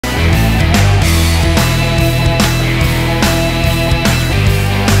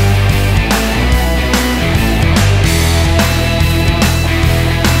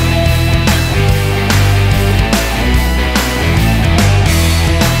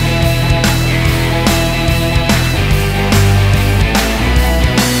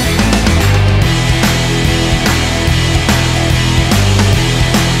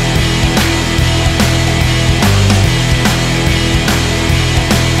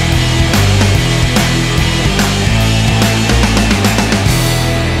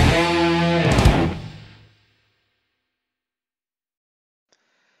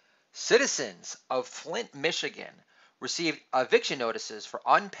Citizens of Flint, Michigan received eviction notices for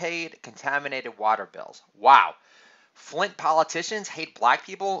unpaid contaminated water bills. Wow. Flint politicians hate black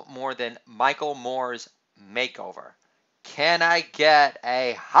people more than Michael Moore's makeover. Can I get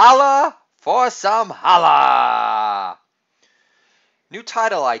a holla for some holla? New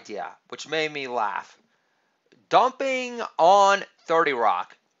title idea, which made me laugh. Dumping on 30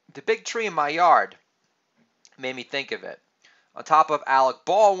 Rock. The big tree in my yard made me think of it. On top of Alec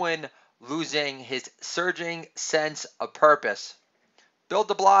Baldwin losing his surging sense of purpose. Bill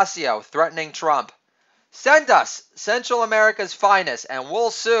de Blasio threatening Trump. Send us Central America's finest and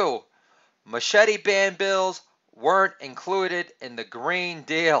we'll sue. Machete ban bills weren't included in the Green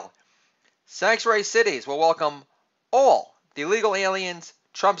Deal. Sanctuary cities will welcome all the illegal aliens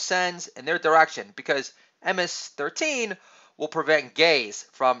Trump sends in their direction because MS-13 will prevent gays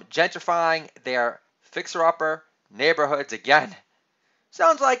from gentrifying their fixer-upper neighborhoods again.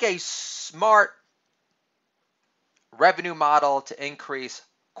 Sounds like a smart revenue model to increase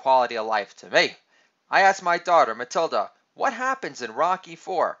quality of life to me. I asked my daughter, Matilda, what happens in Rocky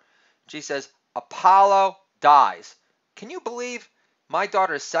IV? She says, Apollo dies. Can you believe my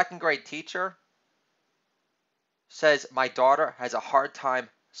daughter's second grade teacher says my daughter has a hard time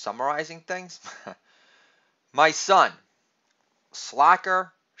summarizing things? My son,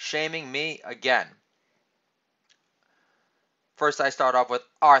 slacker, shaming me again. First I start off with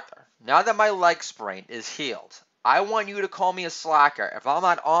Arthur. Now that my leg sprain is healed, I want you to call me a slacker if I'm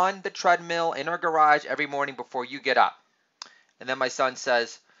not on the treadmill in our garage every morning before you get up. And then my son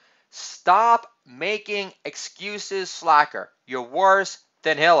says, stop making excuses, slacker. You're worse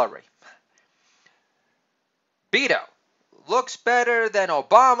than Hillary. Beto looks better than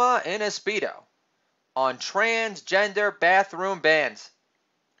Obama in a Speedo. On transgender bathroom bans.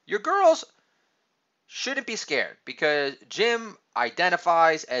 Your girls shouldn't be scared because Jim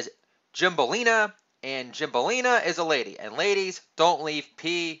identifies as Jimbolina and Jimbolina is a lady. And ladies don't leave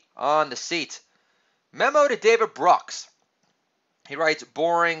pee on the seat. Memo to David Brooks. He writes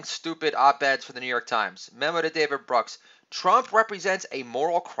boring, stupid op-eds for the New York Times. Memo to David Brooks. Trump represents a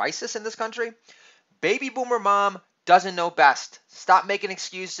moral crisis in this country. Baby boomer mom doesn't know best. Stop making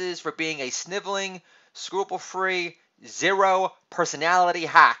excuses for being a sniveling, scruple-free, zero personality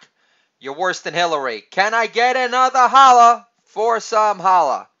hack. You're worse than Hillary. Can I get another holla for some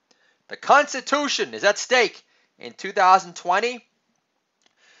holla? The Constitution is at stake in 2020.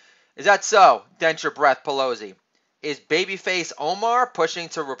 Is that so? Dent your breath, Pelosi. Is Babyface Omar pushing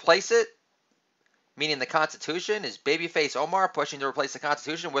to replace it? Meaning the Constitution? Is Babyface Omar pushing to replace the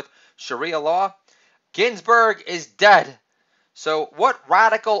Constitution with Sharia law? Ginsburg is dead. So what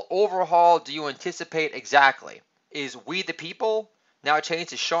radical overhaul do you anticipate exactly? Is We the People now changed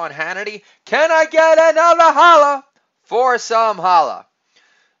to Sean Hannity? Can I get another holla for some holla?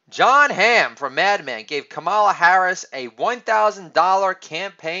 John Hamm from Mad Men gave Kamala Harris a $1,000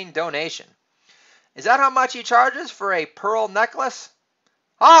 campaign donation. Is that how much he charges for a pearl necklace?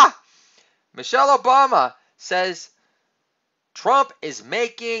 Ah! Michelle Obama says Trump is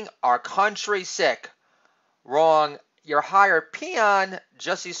making our country sick. Wrong. Your hired peon,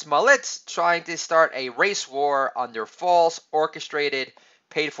 Jussie Smollett, trying to start a race war under false, orchestrated,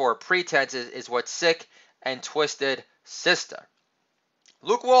 paid-for pretenses is what's sick and twisted, sister.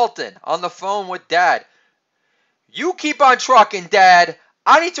 Luke Walton on the phone with Dad. You keep on trucking, Dad.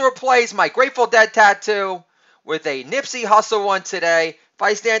 I need to replace my Grateful Dead tattoo with a Nipsey Hussle one today if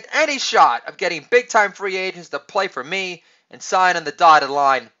I stand any shot of getting big-time free agents to play for me and sign on the dotted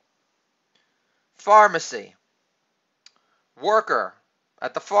line. Pharmacy. Worker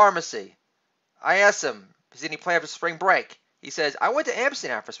at the pharmacy. I asked him, is any plan for spring break? He says, I went to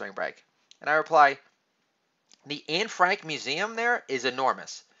Amsterdam for spring break. And I reply, the Anne Frank Museum there is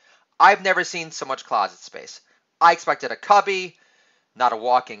enormous. I've never seen so much closet space. I expected a cubby, not a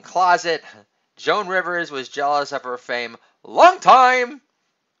walk-in closet. Joan Rivers was jealous of her fame. Long time!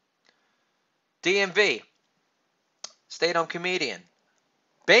 DMV. Stay-at-home comedian.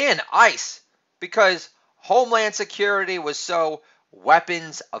 Ban ICE because Homeland Security was so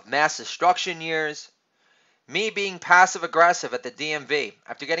weapons of mass destruction years. Me being passive-aggressive at the DMV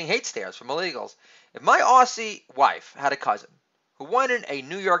after getting hate stares from illegals. If my Aussie wife had a cousin who wanted a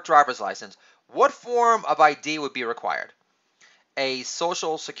New York driver's license, what form of ID would be required? A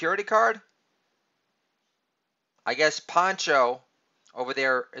social security card? I guess Poncho over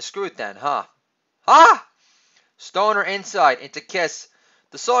there is screwed then, huh? Ah! Stoner Inside into Kiss.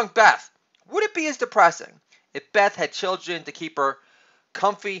 The song Beth. Would it be as depressing if Beth had children to keep her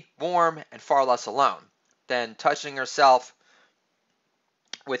comfy, warm, and far less alone than touching herself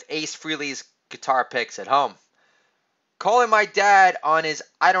with Ace Frehley's guitar picks at home? Calling my dad on his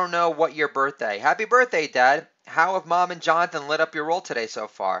I don't know what year birthday. Happy birthday, Dad. How have Mom and Jonathan lit up your role today so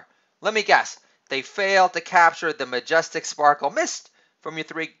far? Let me guess. They failed to capture the majestic sparkle mist from your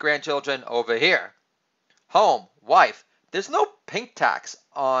three grandchildren over here. Home, wife. There's no pink tax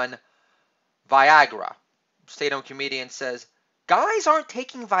on Viagra. Stay-at-home comedian says, guys aren't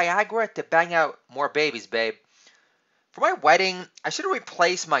taking Viagra to bang out more babies, babe. For my wedding, I should have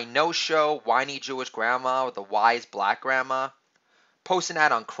replaced my no-show whiny Jewish grandma with a wise black grandma. Posting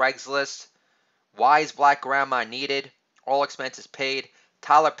that on Craigslist. Wise black grandma needed. All expenses paid.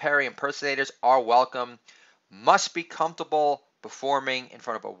 Tyler Perry impersonators are welcome. Must be comfortable performing in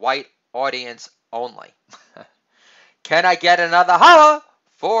front of a white audience only. Can I get another holla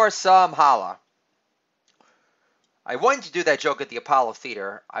for some holla? I wanted to do that joke at the Apollo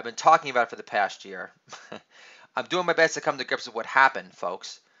Theater. I've been talking about it for the past year. I'm doing my best to come to grips with what happened,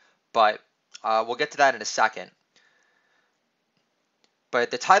 folks. But we'll get to that in a second.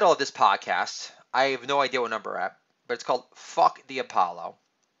 But the title of this podcast, I have no idea what number we're at, but it's called Fuck the Apollo.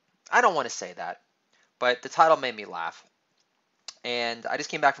 I don't want to say that, but the title made me laugh. And I just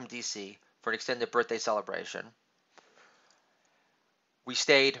came back from D.C. for an extended birthday celebration. We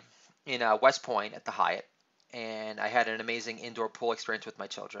stayed in West Point at the Hyatt, and I had an amazing indoor pool experience with my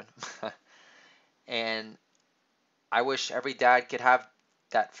children. And I wish every dad could have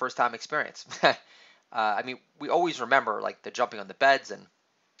that first time experience. I mean, we always remember like the jumping on the beds, and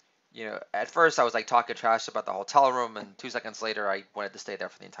at first I was like talking trash about the hotel room, and 2 seconds later I wanted to stay there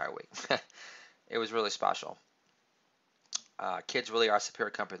for the entire week. It was really special. Kids really are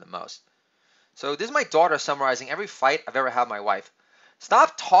superior company the most. So this is my daughter summarizing every fight I've ever had with my wife.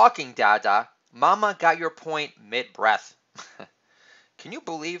 Stop talking, Dada. Mama got your point mid-breath. Can you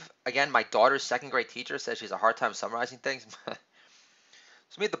believe, again, my daughter's second grade teacher says she's a hard time summarizing things?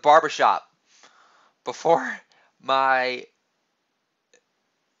 So me at the barbershop before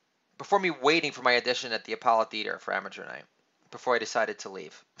me waiting for my audition at the Apollo Theater for amateur night, before I decided to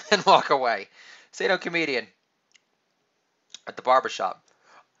leave and walk away. Say-no comedian at the barbershop.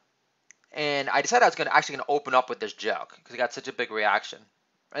 And I decided I was actually going to open up with this joke because it got such a big reaction.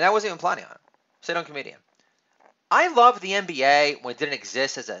 And I wasn't even planning on it. Say-no comedian. I love the NBA when it didn't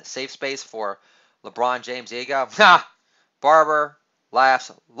exist as a safe space for LeBron James' ego. Ha! Barber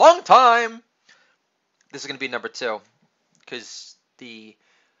laughs. Long time! This is going to be number 2 because the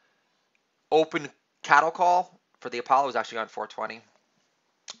open cattle call for the Apollo was actually on 420.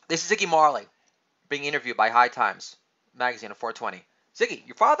 This is Ziggy Marley being interviewed by High Times magazine on 420. Ziggy,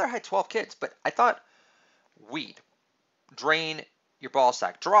 your father had 12 kids, but I thought weed. Drain your ball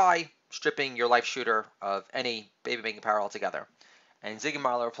sack dry, stripping your life shooter of any baby-making power altogether. And Ziggy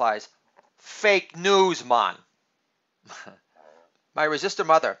Marley replies, fake news, man. My resistor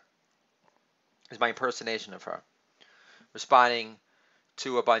mother is my impersonation of her, responding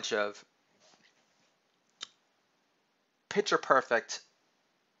to a bunch of picture-perfect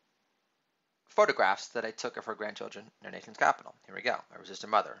photographs that I took of her grandchildren in her nation's capital. Here we go. My resistor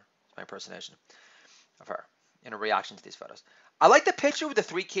mother is my impersonation of her in a reaction to these photos. I like the picture with the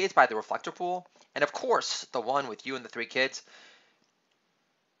 3 kids by the reflector pool, and of course the one with you and the 3 kids.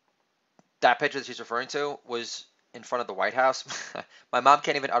 That picture that she's referring to was in front of the White House. My mom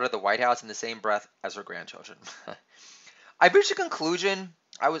can't even utter the White House in the same breath as her grandchildren. I reached a conclusion.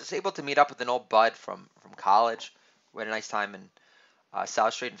 I was able to meet up with an old bud from college. We had a nice time in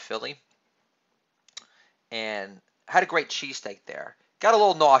South Street in Philly, and had a great cheesesteak there. Got a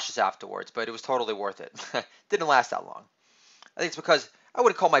little nauseous afterwards, but it was totally worth it. Didn't last that long. I think it's because I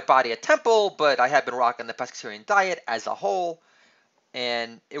wouldn't call my body a temple, but I had been rocking the pescatarian diet as a whole,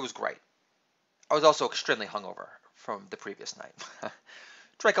 and it was great. I was also extremely hungover from the previous night.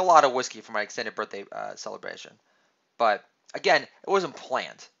 Drank a lot of whiskey for my extended birthday celebration. But again, it wasn't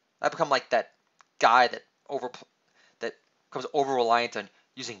planned. I've become like that guy that becomes over-reliant on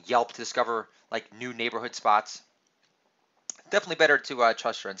using Yelp to discover like new neighborhood spots. Definitely better to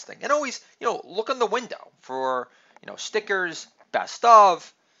trust your instinct. And always, look on the window for, stickers, best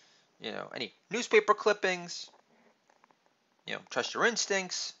of, any newspaper clippings. Trust your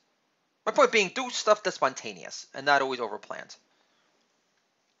instincts. My point being, do stuff that's spontaneous and not always overplanned.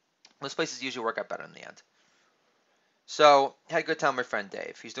 Those places usually work out better in the end. So, I had a good time with my friend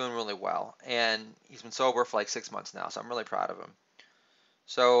Dave. He's doing really well, and he's been sober for like 6 months now, so I'm really proud of him.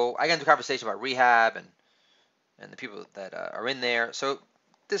 So, I got into a conversation about rehab and the people that are in there. So,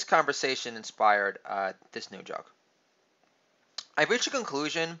 this conversation inspired this new joke. I've reached a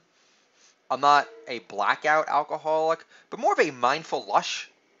conclusion. I'm not a blackout alcoholic, but more of a mindful lush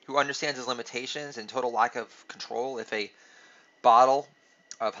who understands his limitations and total lack of control if a bottle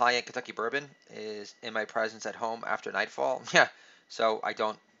of high-end Kentucky bourbon is in my presence at home after nightfall. Yeah, so I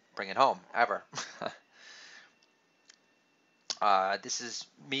don't bring it home ever. This is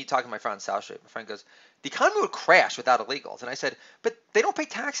me talking to my friend on South Street. My friend goes, the economy would crash without illegals. And I said, but they don't pay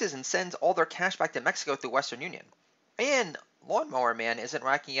taxes and send all their cash back to Mexico through Western Union. And Lawnmower Man isn't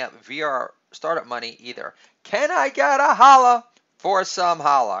racking up VR startup money either. Can I get a holla for some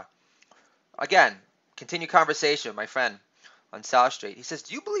holla? Again, continue conversation with my friend on South Street. He says,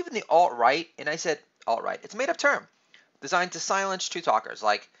 do you believe in the alt-right? And I said, alt-right. It's a made-up term designed to silence true talkers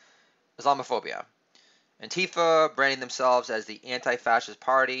like Islamophobia. Antifa branding themselves as the anti-fascist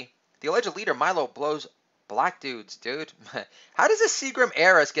party. The alleged leader, Milo, blows black dudes, dude. How does a Seagram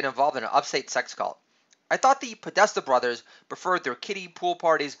heiress get involved in an upstate sex cult? I thought the Podesta brothers preferred their kiddie pool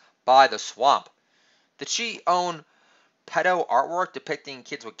parties by the swamp. Did she own pedo artwork depicting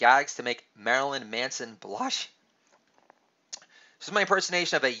kids with gags to make Marilyn Manson blush? This is my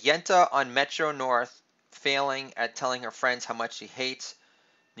impersonation of a Yenta on Metro North failing at telling her friends how much she hates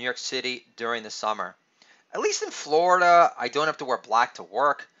New York City during the summer. At least in Florida, I don't have to wear black to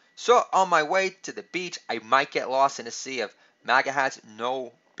work. So on my way to the beach, I might get lost in a sea of MAGA hats.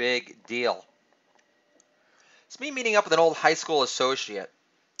 No big deal. It's me meeting up with an old high school associate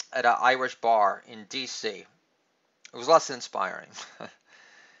at an Irish bar in D.C. It was less inspiring.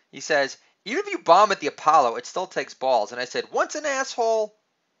 He says, even if you bomb at the Apollo, it still takes balls. And I said, once an asshole,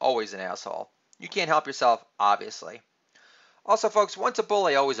 always an asshole. You can't help yourself, obviously. Also, folks, once a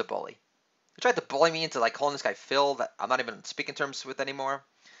bully, always a bully. He tried to bully me into like calling this guy Phil that I'm not even speaking terms with anymore.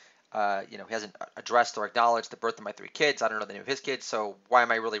 He hasn't addressed or acknowledged the birth of my 3 kids. I don't know the name of his kids, so why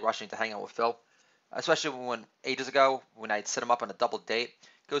am I really rushing to hang out with Phil? Especially when ages ago, when I'd set him up on a double date,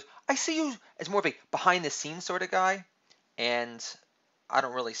 he goes, I see you as more of a behind-the-scenes sort of guy, and I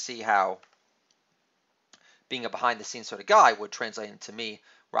don't really see how being a behind-the-scenes sort of guy would translate into me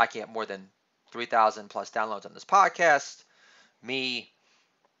racking up more than 3,000 plus downloads on this podcast, me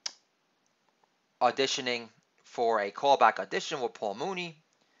auditioning for a callback audition with Paul Mooney,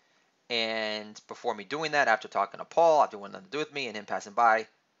 and before me doing that, after talking to Paul, after wanting nothing to do with me, and him passing by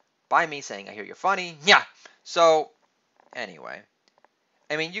me saying, I hear you're funny. Yeah. So, anyway.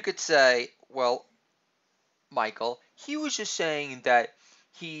 I mean, you could say, well, Michael, he was just saying that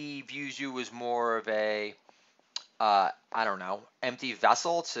he views you as more of a, I don't know, empty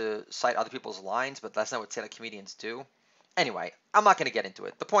vessel to cite other people's lines, but that's not what stand-up comedians do. Anyway, I'm not going to get into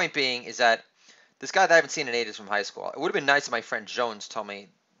it. The point being is that this guy that I haven't seen in ages from high school, it would have been nice if my friend Jones told me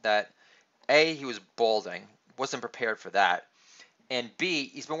that A, he was balding, wasn't prepared for that, and B,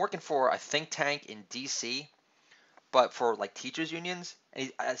 he's been working for a think tank in D.C., but for like teachers unions, and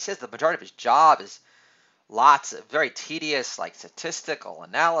he says the majority of his job is lots of very tedious like statistical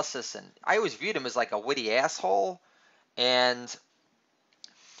analysis, and I always viewed him as like a witty asshole, and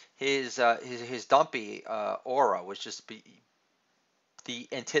his dumpy aura was just the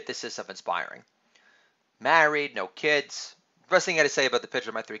antithesis of inspiring. Married, no kids. The best thing I had to say about the picture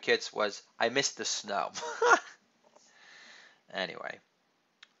of my 3 kids was, I missed the snow. Anyway,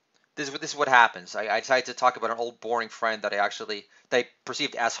 this is what happens. I decided to talk about an old boring friend that I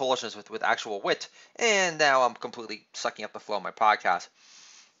perceived as holishness with actual wit, and now I'm completely sucking up the flow of my podcast.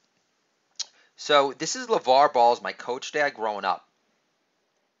 So this is LeVar Ball as my coach dad growing up.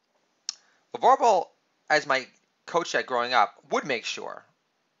 LeVar Ball, as my coach dad growing up, would make sure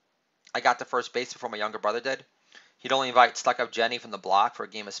I got to first base before my younger brother did. He'd only invite Stuck-Up Jenny from the block for a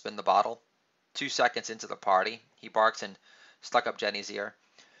game of Spin the Bottle. 2 seconds into the party, he barks in Stuck-Up Jenny's ear,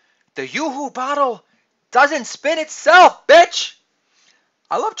 the Yoo-Hoo bottle doesn't spin itself, bitch!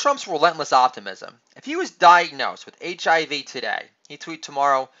 I love Trump's relentless optimism. If he was diagnosed with HIV today, he'd tweet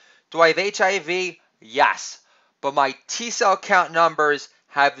tomorrow, do I have HIV? Yes. But my T-cell count numbers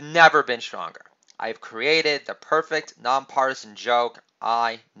have never been stronger. I have created the perfect nonpartisan joke.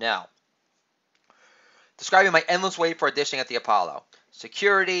 I know. Describing my endless wait for auditioning at the Apollo.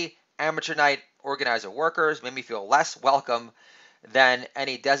 Security, amateur night organizer workers made me feel less welcome than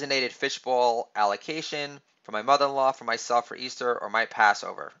any designated fishbowl allocation for my mother-in-law, for myself for Easter, or my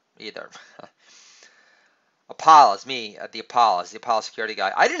Passover, either. Apollo's me at the Apollo, the Apollo security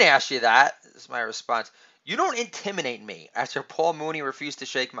guy. I didn't ask you that, is my response. You don't intimidate me after Paul Mooney refused to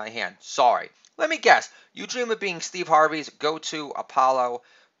shake my hand. Sorry. Let me guess. You dream of being Steve Harvey's go-to Apollo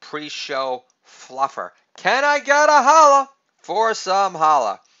pre-show fluffer. Can I get a holla for some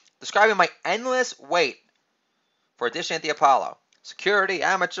holla? Describing my endless wait for auditioning at the Apollo. Security,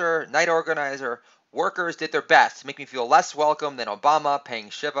 amateur, night organizer, workers did their best to make me feel less welcome than Obama paying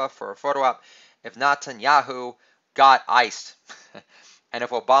Shiva for a photo op if Netanyahu got iced. And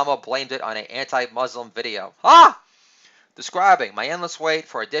if Obama blamed it on an anti-Muslim video. Ah! Describing my endless wait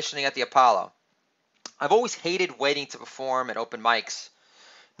for auditioning at the Apollo. I've always hated waiting to perform at open mics.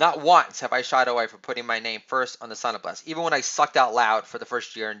 Not once have I shied away from putting my name first on the Sound Blast, even when I sucked out loud for the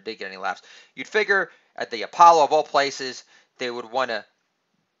first year and didn't get any laughs. You'd figure at the Apollo of all places, they would want to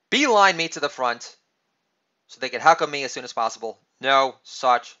beeline me to the front so they could heckle me as soon as possible. No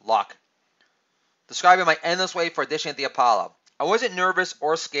such luck. Describing my endless wait for auditioning at the Apollo. I wasn't nervous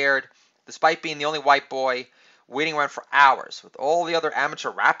or scared, despite being the only white boy waiting around for hours. With all the other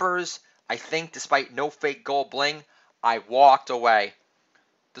amateur rappers, I think despite no fake gold bling, I walked away.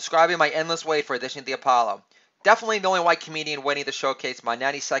 Describing my endless wait for auditioning at the Apollo. Definitely the only white comedian waiting to showcase my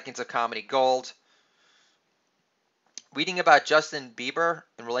 90 seconds of comedy gold. Reading about Justin Bieber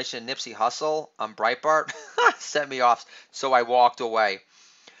in relation to Nipsey Hussle on Breitbart set me off, so I walked away.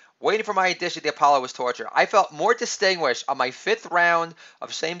 Waiting for my audition at the Apollo was torture. I felt more distinguished on my 5th round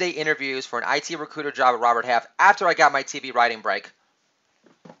of same-day interviews for an IT recruiter job at Robert Half after I got my TV writing break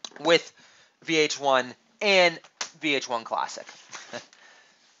with VH1 and VH1 Classic.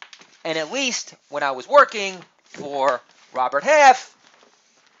 And at least when I was working for Robert Half,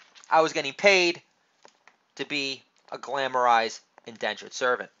 I was getting paid to be a glamorized indentured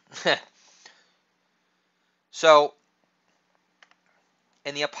servant. So,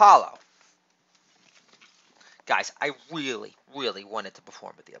 in the Apollo, guys, I really, really wanted to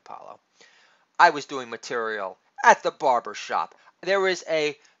perform at the Apollo. I was doing material at the barber shop. There was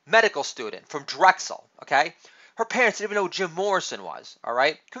a medical student from Drexel, okay? Her parents didn't even know who Jim Morrison was, all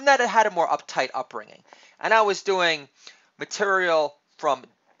right? Cunetta had a more uptight upbringing. And I was doing material from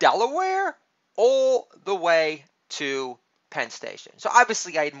Delaware all the way to Penn Station. So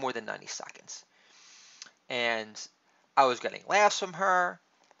obviously I had more than 90 seconds. And I was getting laughs from her,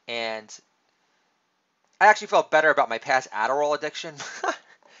 and I actually felt better about my past Adderall addiction. I'm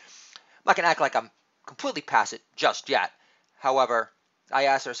not going to act like I'm completely past it just yet. However, I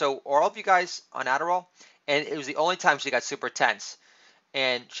asked her, so are all of you guys on Adderall? And it was the only time she got super tense.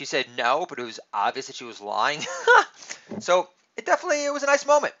 And she said no, but it was obvious that she was lying. So it was a nice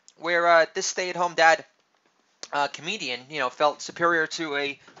moment where this stay-at-home dad comedian, felt superior to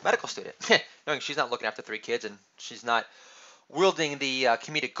a medical student. Knowing she's not looking after 3 kids and she's not wielding the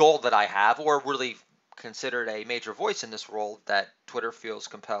comedic gold that I have, or really considered a major voice in this role that Twitter feels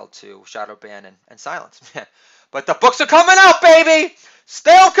compelled to shadow ban and silence. But the books are coming out, baby!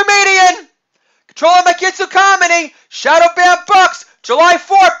 Stale comedian! Controlling my kids through comedy! Shadow ban books! July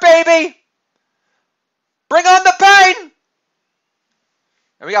 4th, baby! Bring on the pain!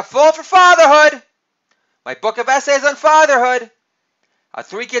 And we got Fall for Fatherhood! My book of essays on fatherhood.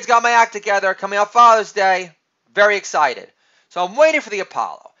 3 kids got my act together coming up Father's Day. Very excited. So I'm waiting for the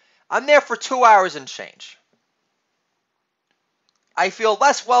Apollo. I'm there for 2 hours and change. I feel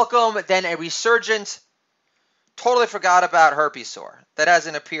less welcome than a resurgent, totally forgot about herpes sore that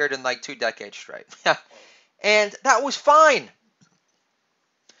hasn't appeared in like 2 decades straight. And that was fine.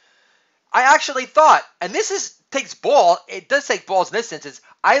 I actually thought, and it does take balls in this instance.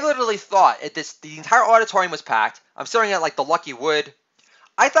 I literally thought the entire auditorium was packed. I'm staring at like the Lucky Wood.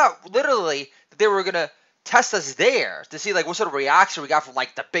 I thought literally that they were going to test us there to see like what sort of reaction we got from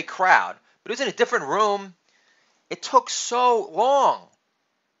like the big crowd. But it was in a different room. It took so long.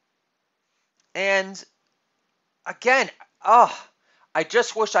 And again, I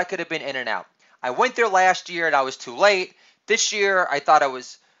just wish I could have been in and out. I went there last year and I was too late. This year I thought I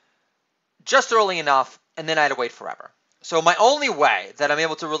was just early enough, and then I had to wait forever. So my only way that I'm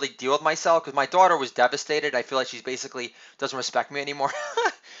able to really deal with myself, because my daughter was devastated. I feel like she's basically doesn't respect me anymore.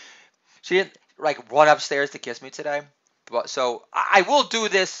 She didn't like run upstairs to kiss me today. So I will do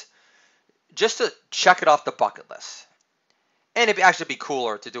this just to check it off the bucket list. And it'd actually be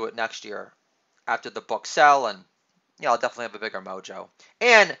cooler to do it next year after the books sell, and I'll definitely have a bigger mojo.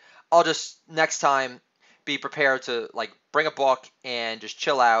 And I'll just next time be prepared to like bring a book and just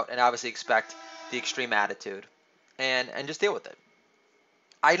chill out, and obviously expect the extreme attitude and just deal with it.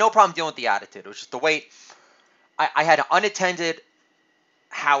 I had no problem dealing with the attitude. It was just the wait. I had an unattended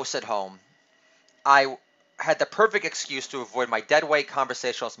house at home. I had the perfect excuse to avoid my deadweight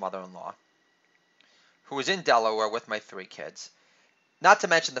conversationalist mother-in-law, who was in Delaware with my 3 kids. Not to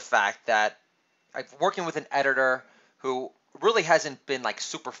mention the fact that I'm working with an editor who really hasn't been like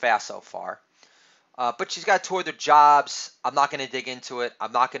super fast so far. But she's got 2 other jobs. I'm not going to dig into it.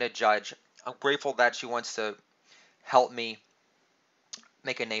 I'm not going to judge. I'm grateful that she wants to help me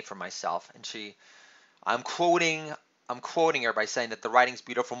make a name for myself. And I'm quoting her by saying that the writing's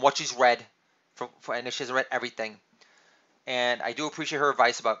beautiful from what she's read, and she hasn't read everything. And I do appreciate her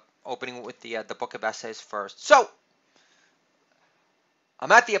advice about opening with the book of essays first. So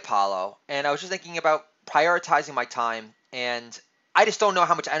I'm at the Apollo, and I was just thinking about prioritizing my time, and I just don't know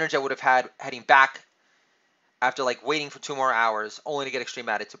how much energy I would have had heading back after like waiting for 2 more hours only to get extreme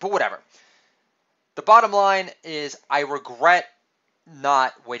attitude. But whatever. The bottom line is I regret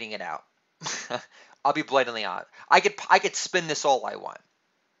not waiting it out. I'll be blatantly honest. I could spin this all I want.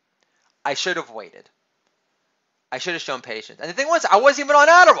 I should have waited. I should have shown patience. And the thing was, I wasn't even on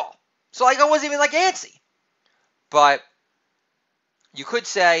Adderall, so like I wasn't even like antsy. But you could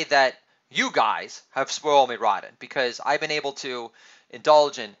say that you guys have spoiled me rotten because I've been able to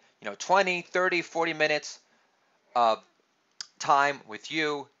indulge in 20, 30, 40 minutes of time with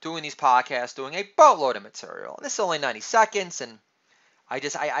you doing these podcasts, doing a boatload of material. And this is only 90 seconds, and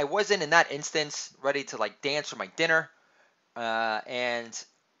I wasn't in that instance ready to like dance for my dinner, and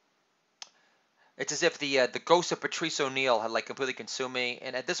it's as if the ghost of Patrice O'Neal had like completely consumed me.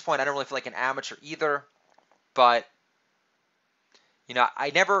 And at this point, I don't really feel like an amateur either. But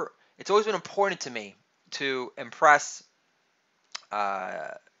I never. It's always been important to me to impress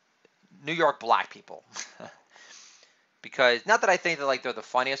New York black people. Because not that I think that like they're the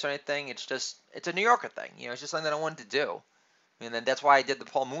funniest or anything, it's a New Yorker thing. It's just something that I wanted to do. And then that's why I did the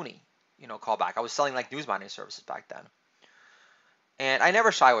Paul Mooney, callback. I was selling like news monitoring services back then. And I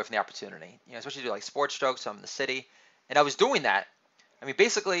never shy away from the opportunity, especially to do like sports jokes. I'm in the city, and I was doing that. I mean,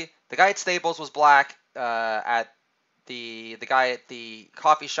 basically, the guy at Staples was black. At the guy at the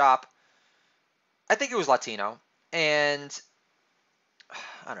coffee shop, I think he was Latino, and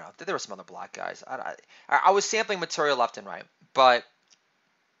I don't know. There were some other black guys. I was sampling material left and right, but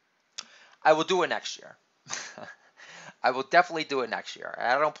I will do it next year. I will definitely do it next year.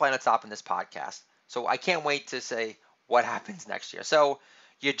 I don't plan on stopping this podcast, so I can't wait to say what happens next year. So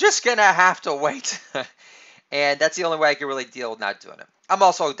you're just gonna have to wait, and that's the only way I can really deal with not doing it. I'm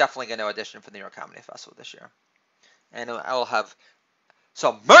also definitely gonna audition for the New York Comedy Festival this year, and I will have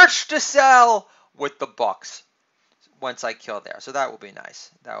some merch to sell with the Bucks once I kill there. So that will be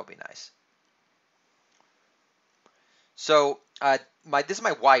nice. That will be nice. So this is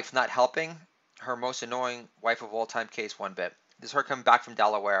my wife not helping her most annoying wife of all time case one bit. This is her coming back from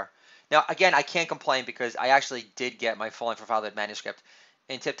Delaware. Now, again, I can't complain because I actually did get my Falling for Fatherhood manuscript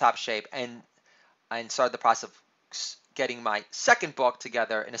in tip-top shape and started the process of getting my second book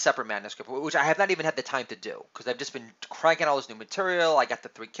together in a separate manuscript, which I have not even had the time to do because I've just been cranking all this new material. I got the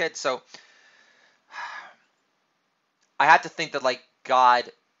 3 kids, so I had to think that like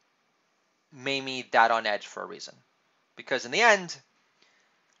God made me that on edge for a reason. Because in the end,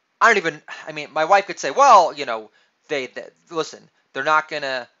 I mean, my wife could say, well, they listen, they're not going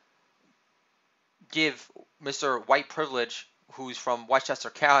to give Mr. White Privilege, who's from Westchester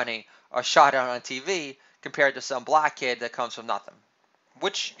County, a shout out on TV compared to some black kid that comes from nothing.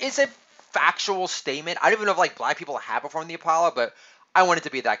 Which is a factual statement. I don't even know if like black people have performed the Apollo, but I wanted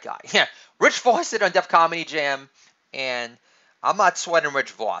to be that guy. Yeah, Rich Voss did on Def Comedy Jam, and I'm not sweating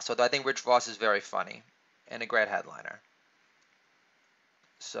Rich Voss, although I think Rich Voss is very funny and a great headliner.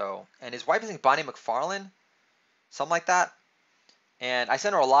 So, and his wife is Bonnie McFarlane, something like that. And I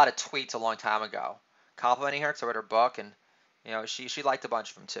sent her a lot of tweets a long time ago, complimenting her because I read her book, and she liked a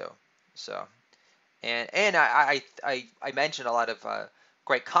bunch of them too. So, and I mentioned a lot of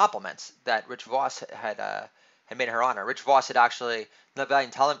great compliments that Rich Voss had made her honor. Rich Voss had actually,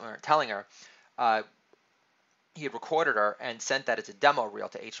 telling her, he had recorded her and sent that as a demo reel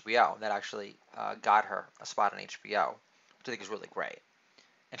to HBO, and that actually got her a spot on HBO, which I think is really great.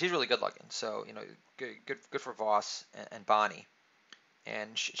 And she's really good looking, so good for Voss and Bonnie. And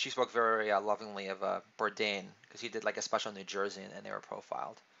she spoke very lovingly of Bourdain because he did like a special in New Jersey, and they were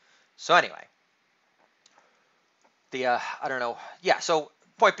profiled. So anyway, I don't know. Yeah. So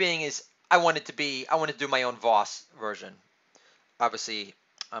point being is I wanted to do my own Voss version. Obviously,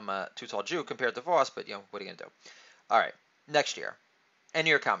 I'm a too tall Jew compared to Voss, but what are you gonna do? All right, next year, New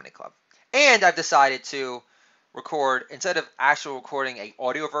York Comedy Club, and I've decided to record, instead of actually recording a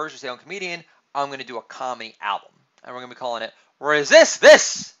audio version of Say Own Comedian, I'm going to do a comedy album. And we're going to be calling it Resist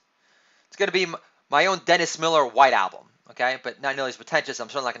This. It's going to be my own Dennis Miller White Album. Okay? But not nearly as pretentious. I'm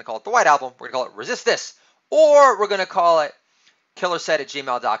certainly not going to call it the White Album. We're going to call it Resist This. Or we're going to call it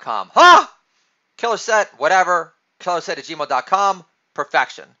killerset@gmail.com. Huh? Killerset, whatever. Killerset@gmail.com.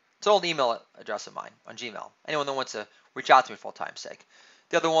 Perfection. It's an old email address of mine on Gmail. Anyone that wants to reach out to me for time's sake.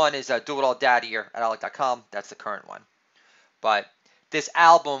 The other one is doitall.daddier@outlook.com. That's the current one. But this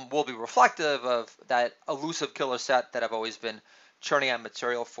album will be reflective of that elusive killer set that I've always been churning out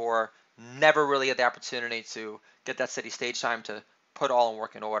material for. Never really had the opportunity to get that city stage time to put all in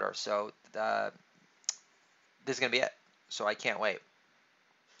working order. So this is going to be it. So I can't wait.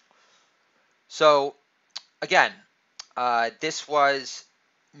 So again, this was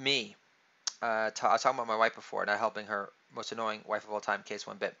me I was talking about my wife before, not helping her most annoying wife of all time, case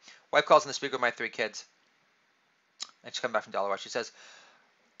one bit. Wife calls in to speak with my 3 kids, and she's coming back from Delaware. She says,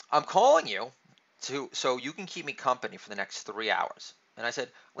 I'm calling you so you can keep me company for the next 3 hours. And I said,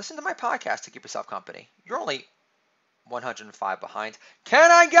 listen to my podcast to keep yourself company. You're only 105 behind.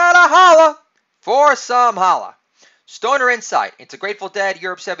 Can I get a holla for some holla? Stoner Insight into Grateful Dead,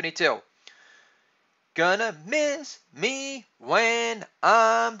 Europe 72. Gonna miss me when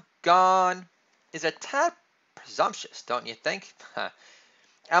I'm gone is a tad presumptuous, don't you think?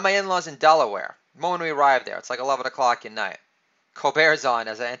 At my in-laws in Delaware. The moment we arrive there, it's like 11 o'clock at night. Colbert's on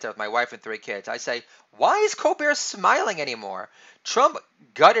as I enter with my wife and 3 kids. I say, why is Colbert smiling anymore? Trump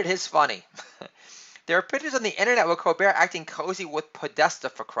gutted his funny. There are pictures on the internet with Colbert acting cozy with Podesta,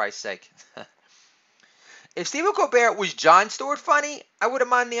 for Christ's sake. If Stephen Colbert was Jon Stewart funny, I wouldn't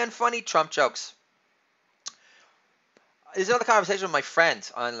mind the unfunny Trump jokes. There's another conversation with my friend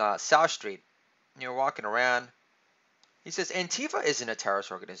on South Street. You're walking around. He says, Antifa isn't a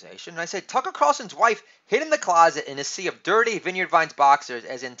terrorist organization. And I said, Tucker Carlson's wife hid in the closet in a sea of dirty Vineyard Vines boxers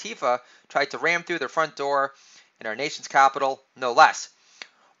as Antifa tried to ram through their front door in our nation's capital, no less.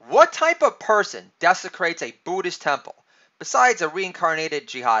 What type of person desecrates a Buddhist temple besides a reincarnated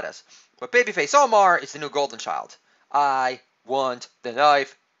jihadist? But Babyface Omar is the new golden child. I want the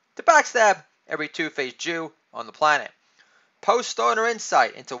knife to backstab every two-faced Jew on the planet. Post-stoner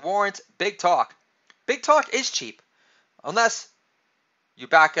insight into Warren's big talk. Big talk is cheap, unless you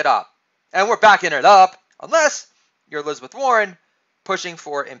back it up. And we're backing it up, unless you're Elizabeth Warren, pushing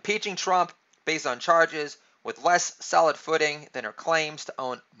for impeaching Trump based on charges with less solid footing than her claims to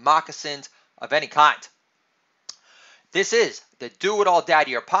own moccasins of any kind. This is the Do It All Dad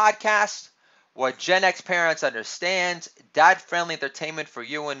Year podcast, what Gen X parents understand, dad-friendly entertainment for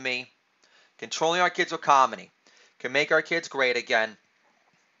you and me, controlling our kids with comedy, can make our kids great again.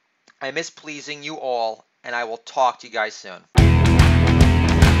 I miss pleasing you all, and I will talk to you guys soon.